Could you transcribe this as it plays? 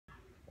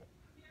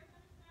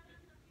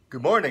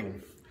Good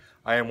morning.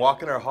 I am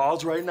walking our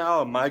halls right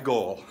now, and my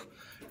goal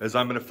is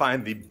I'm gonna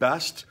find the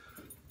best,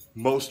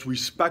 most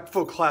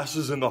respectful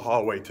classes in the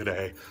hallway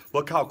today.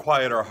 Look how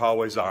quiet our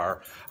hallways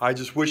are. I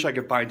just wish I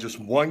could find just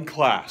one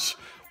class.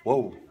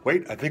 Whoa,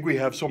 wait, I think we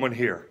have someone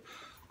here.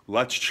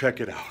 Let's check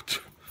it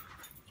out.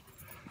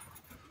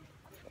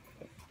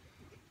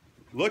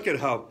 Look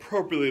at how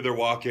appropriately they're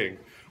walking.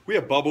 We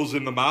have bubbles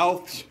in the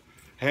mouths,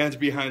 hands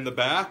behind the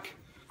back.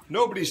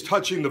 Nobody's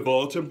touching the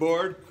bulletin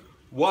board.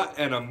 What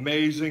an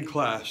amazing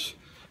class.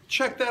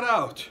 Check that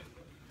out.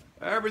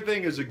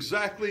 Everything is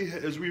exactly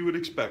as we would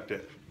expect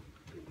it.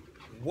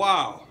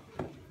 Wow.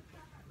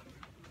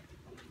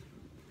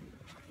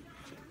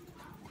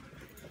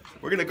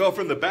 We're gonna go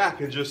from the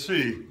back and just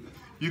see.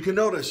 You can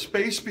notice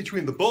space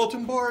between the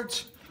bulletin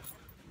boards.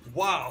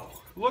 Wow,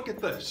 look at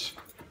this.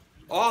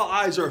 All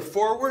eyes are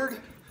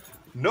forward.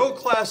 No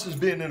class is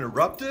being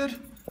interrupted.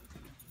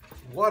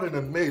 What an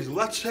amazing,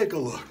 let's take a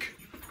look.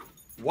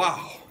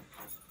 Wow.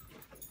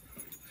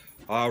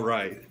 All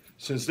right,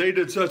 since they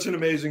did such an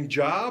amazing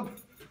job,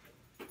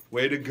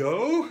 way to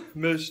go,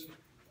 Miss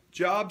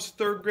Jobs'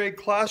 third grade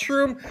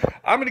classroom.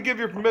 I'm gonna give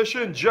you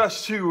permission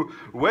just to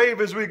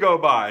wave as we go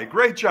by.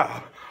 Great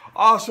job,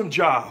 awesome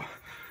job.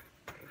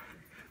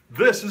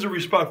 This is a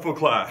respectful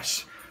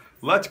class.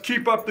 Let's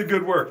keep up the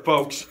good work,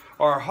 folks.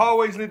 Our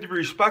hallways need to be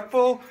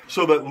respectful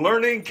so that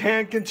learning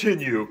can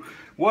continue.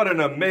 What an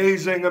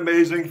amazing,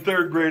 amazing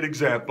third grade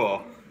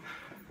example.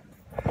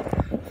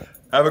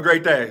 Have a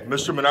great day.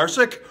 Mr.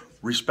 Minarsik,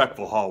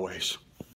 respectful hallways.